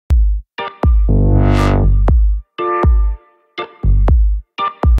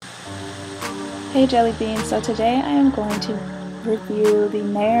Hey Jelly Bean, so today I am going to review the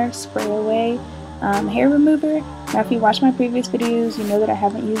Nair Spray Away Hair Remover. Now if you watch my previous videos, you know that I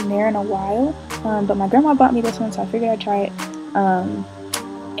haven't used Nair in a while, but my grandma bought me this one, so I figured I'd try it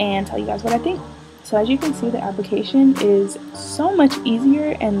and tell you guys what I think. So as you can see, the application is so much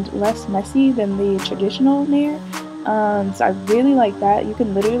easier and less messy than the traditional Nair, so I really like that. You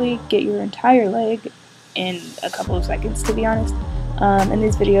can literally get your entire leg in a couple of seconds, to be honest. In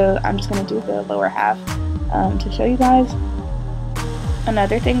this video, I'm just going to do the lower half to show you guys.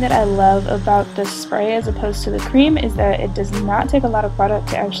 Another thing that I love about the spray as opposed to the cream is that it does not take a lot of product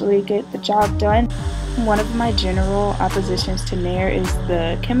to actually get the job done. One of my general oppositions to Nair is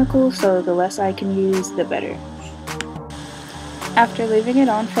the chemical, so the less I can use, the better. After leaving it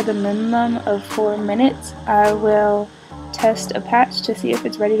on for the minimum of 4 minutes, I will test a patch to see if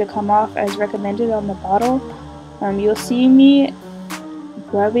it's ready to come off as recommended on the bottle. You'll see me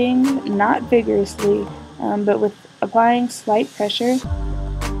rubbing, not vigorously, but with applying slight pressure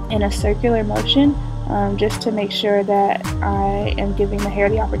in a circular motion, just to make sure that I am giving the hair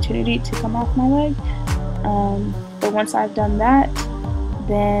the opportunity to come off my leg. But once I've done that,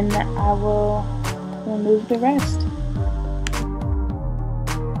 then I will remove the rest.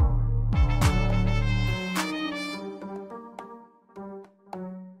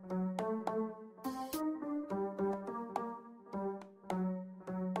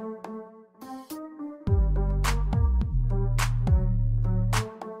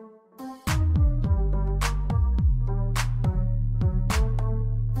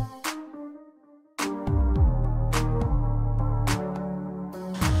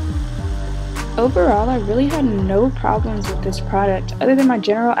 Overall, I really had no problems with this product. Other than my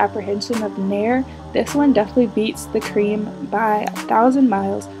general apprehension of Nair, this one definitely beats the cream by 1,000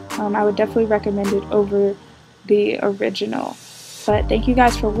 miles. I would definitely recommend it over the original. But thank you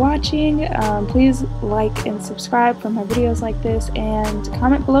guys for watching. Please like and subscribe for more videos like this, and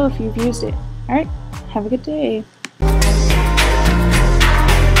comment below if you've used it. Alright, have a good day.